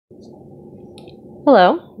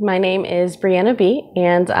Hello, my name is Brianna B,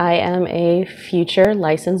 and I am a future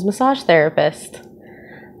licensed massage therapist.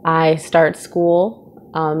 I start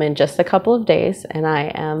school in just a couple of days, and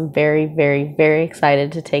I am very, very, very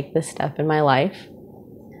excited to take this step in my life.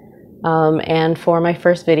 And for my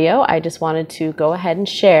first video, I just wanted to go ahead and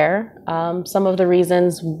share some of the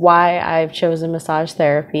reasons why I've chosen massage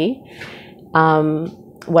therapy,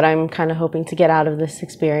 what I'm kind of hoping to get out of this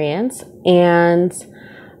experience, and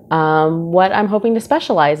what I'm hoping to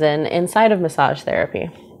specialize in inside of massage therapy.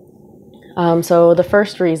 So the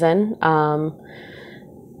first reason,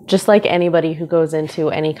 just like anybody who goes into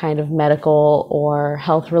any kind of medical or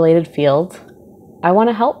health related field, I want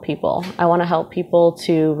to help people. I want to help people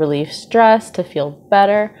to relieve stress, to feel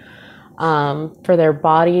better, for their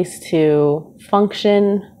bodies to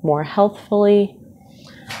function more healthfully.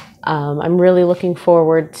 I'm really looking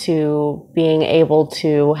forward to being able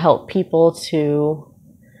to help people to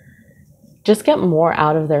just get more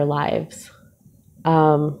out of their lives.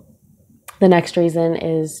 The next reason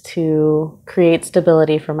is to create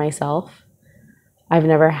stability for myself. I've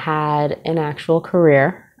never had an actual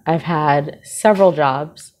career. I've had several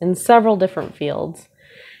jobs in several different fields,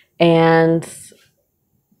 and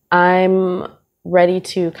I'm ready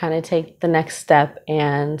to kind of take the next step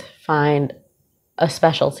and find a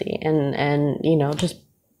specialty and just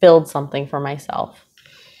build something for myself.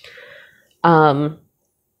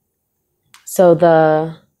 So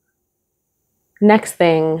the next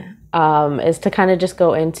thing is to kind of just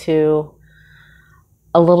go into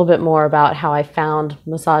a little bit more about how I found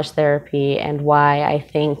massage therapy and why I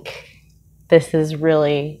think this is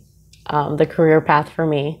really the career path for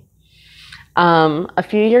me. A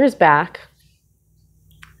few years back,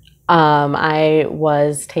 I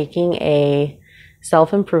was taking a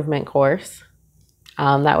self-improvement course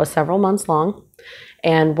that was several months long,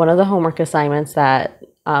 and one of the homework assignments that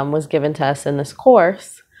was given to us in this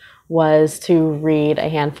course was to read a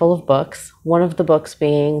handful of books, one of the books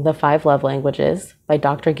being The 5 Love Languages by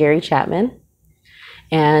Dr. Gary Chapman.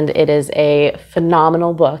 And it is a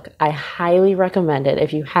phenomenal book. I highly recommend it.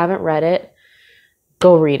 If you haven't read it,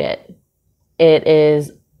 go read it. It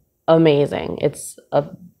is amazing.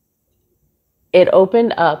 It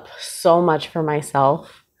opened up so much for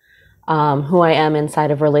myself, who I am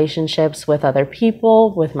inside of relationships with other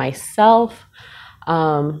people, with myself.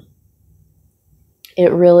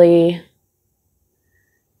 It really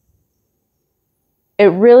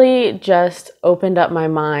just opened up my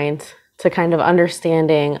mind to kind of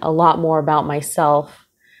understanding a lot more about myself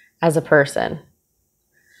as a person.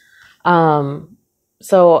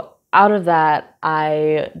 So out of that,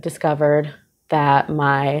 I discovered that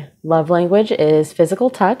my love language is physical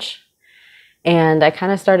touch. And I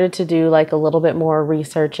kind of started to do like a little bit more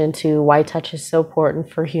research into why touch is so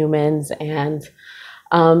important for humans. And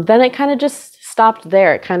then it kind of just stopped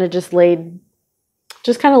there. It kind of just laid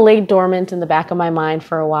dormant in the back of my mind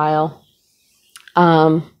for a while.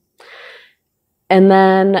 And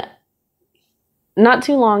then not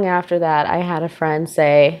too long after that, I had a friend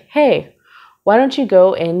say, "Hey, why don't you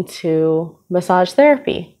go into massage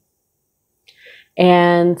therapy?"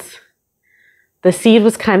 And the seed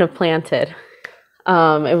was kind of planted.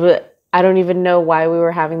 I don't even know why we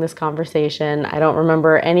were having this conversation. I don't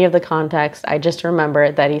remember any of the context. I just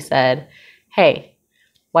remember that he said, "Hey,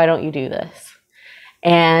 why don't you do this?"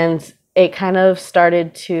 And it kind of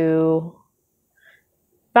started to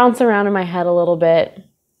bounce around in my head a little bit.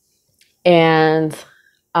 And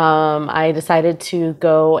I decided to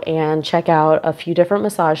go and check out a few different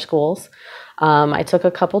massage schools. I took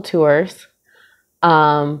a couple tours.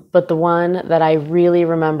 But the one that I really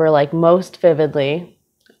remember like most vividly,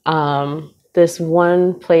 this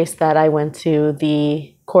one place that I went to,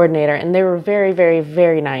 the coordinator, and they were very, very,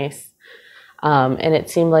 very nice. And it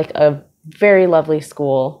seemed like a very lovely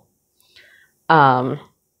school. And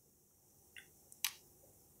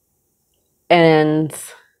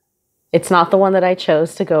it's not the one that I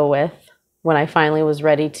chose to go with when I finally was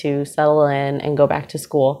ready to settle in and go back to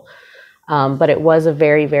school. But it was a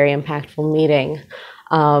very, very impactful meeting.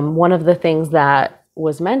 One of the things that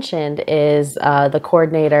was mentioned is the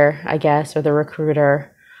coordinator, I guess, or the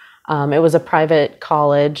recruiter. It was a private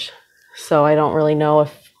college, so I don't really know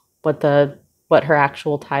what her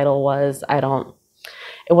actual title was.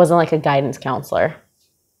 It wasn't like a guidance counselor,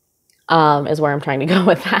 is where I'm trying to go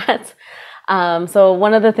with that. So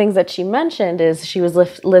one of the things that she mentioned is she was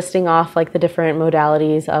listing off like the different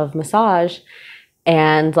modalities of massage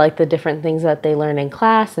and like the different things that they learn in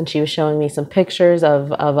class. And she was showing me some pictures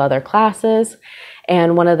of other classes.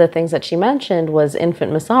 And one of the things that she mentioned was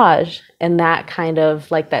infant massage, and that kind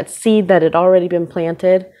of like that seed that had already been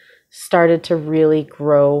planted started to really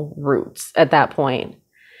grow roots at that point.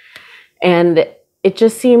 And it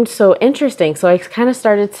just seemed so interesting. So I kind of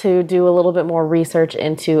started to do a little bit more research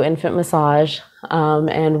into infant massage,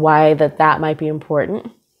 and why that might be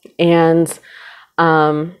important. And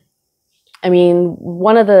I mean,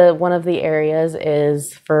 one of the areas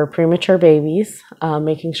is for premature babies,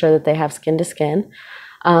 making sure that they have skin to skin.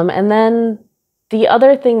 And then the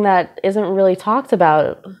other thing that isn't really talked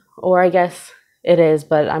about, or I guess it is,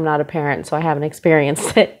 but I'm not a parent, so I haven't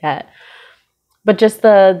experienced it yet. But just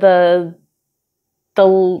the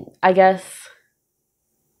I guess,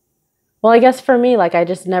 well, I guess for me, like, I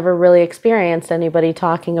just never really experienced anybody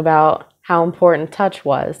talking about how important touch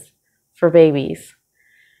was for babies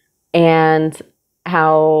and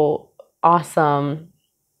how awesome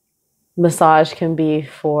massage can be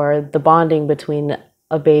for the bonding between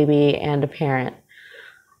a baby and a parent,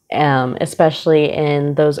 especially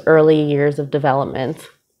in those early years of development.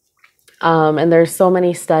 And there's so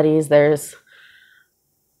many studies.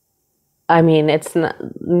 I mean, it's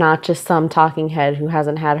not just some talking head who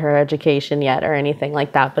hasn't had her education yet or anything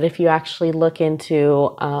like that. But if you actually look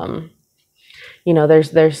into,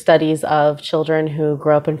 there's studies of children who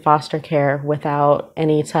grow up in foster care without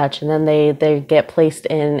any touch, and then they get placed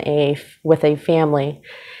with a family,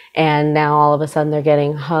 and now all of a sudden they're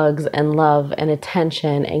getting hugs and love and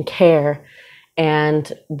attention and care,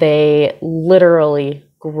 and they literally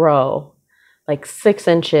grow like 6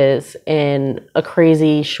 inches in a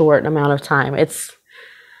crazy short amount of time.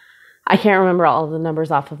 I can't remember all of the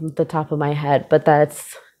numbers off of the top of my head, but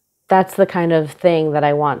that's the kind of thing that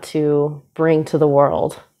I want to bring to the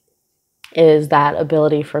world, is that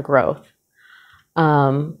ability for growth.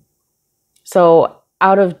 So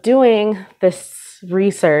out of doing this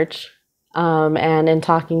research, and in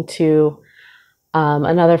talking to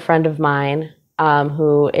another friend of mine,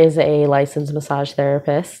 who is a licensed massage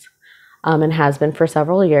therapist, and has been for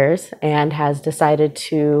several years, and has decided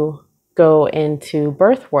to go into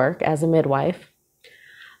birth work as a midwife.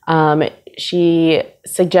 She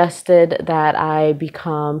suggested that I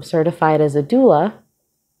become certified as a doula,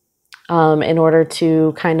 in order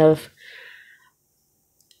to kind of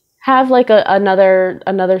have like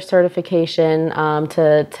another certification,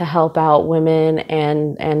 to help out women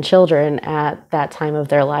and children at that time of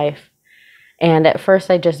their life. And at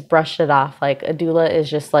first I just brushed it off, like a doula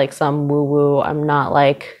is just like some woo-woo. I'm not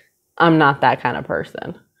that kind of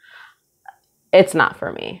person. It's not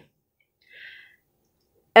for me.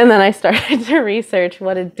 And then I started to research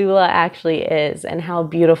what a doula actually is and how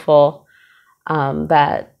beautiful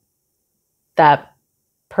that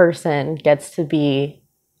person gets to be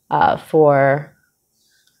for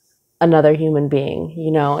another human being.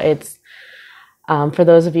 It's for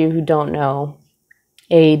those of you who don't know,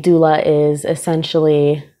 a doula is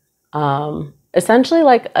essentially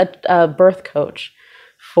like a birth coach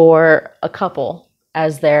for a couple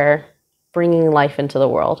as they're bringing life into the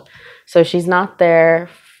world. So she's not there.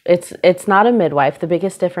 It's not a midwife. The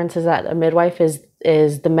biggest difference is that a midwife is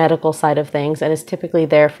the medical side of things and is typically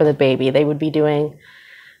there for the baby. They would be doing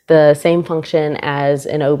the same function as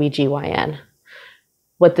an OBGYN.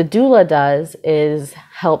 What the doula does is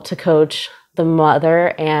help to coach the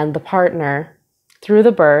mother and the partner through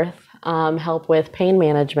the birth, help with pain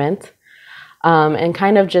management, and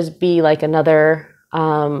kind of just be like another,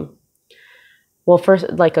 first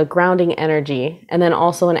like a grounding energy, and then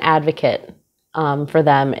also an advocate for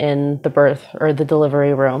them in the birth or the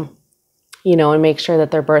delivery room, and make sure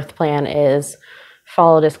that their birth plan is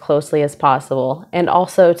followed as closely as possible, and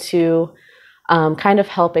also to kind of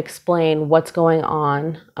help explain what's going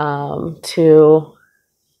on, to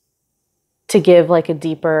give like a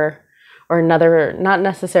deeper or another, not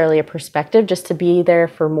necessarily a perspective, just to be there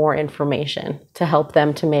for more information to help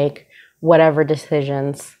them to make whatever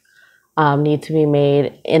decisions need to be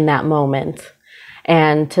made in that moment,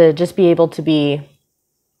 and to just be able to be,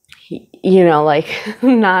 like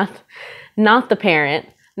not the parent,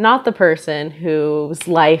 not the person whose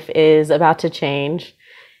life is about to change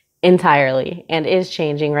entirely and is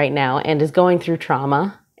changing right now and is going through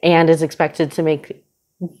trauma and is expected to make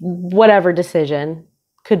whatever decision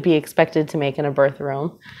could be expected to make in a birth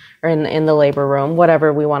room or in the labor room,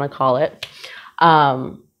 whatever we want to call it.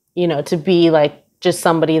 To be like just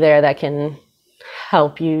somebody there that can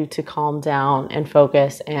help you to calm down and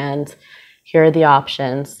focus, and here are the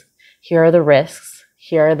options, here are the risks,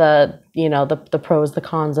 here are the pros, the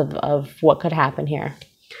cons of what could happen here.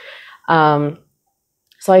 So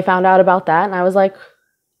I found out about that, and I was like,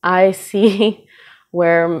 I see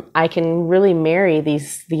where I can really marry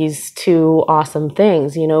these two awesome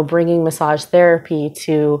things, bringing massage therapy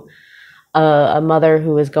to a mother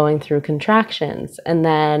who is going through contractions, and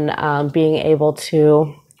then being able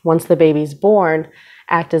to, once the baby's born,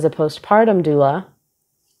 act as a postpartum doula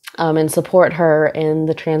and support her in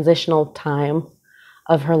the transitional time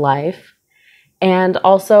of her life, and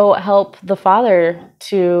also help the father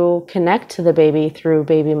to connect to the baby through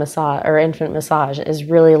baby massage or infant massage is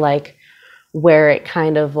really like where it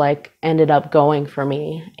kind of like ended up going for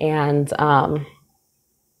me. And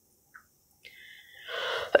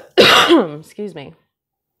excuse me.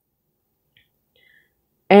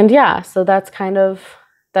 And yeah, so that's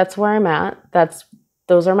where I'm at.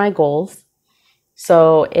 Those are my goals.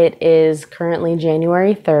 So it is currently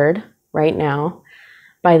January 3rd right now.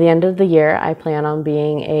 By the end of the year, I plan on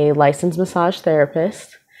being a licensed massage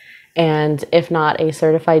therapist, and if not a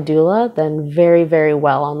certified doula, then very, very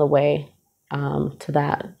well on the way to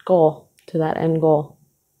that goal, to that end goal.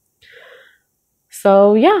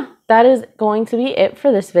 So yeah, that is going to be it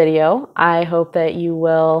for this video. I hope that you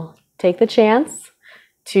will take the chance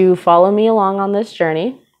to follow me along on this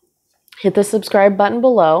journey. Hit the subscribe button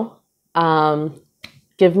below.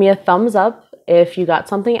 Give me a thumbs up if you got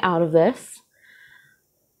something out of this.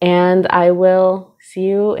 And I will see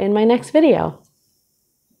you in my next video.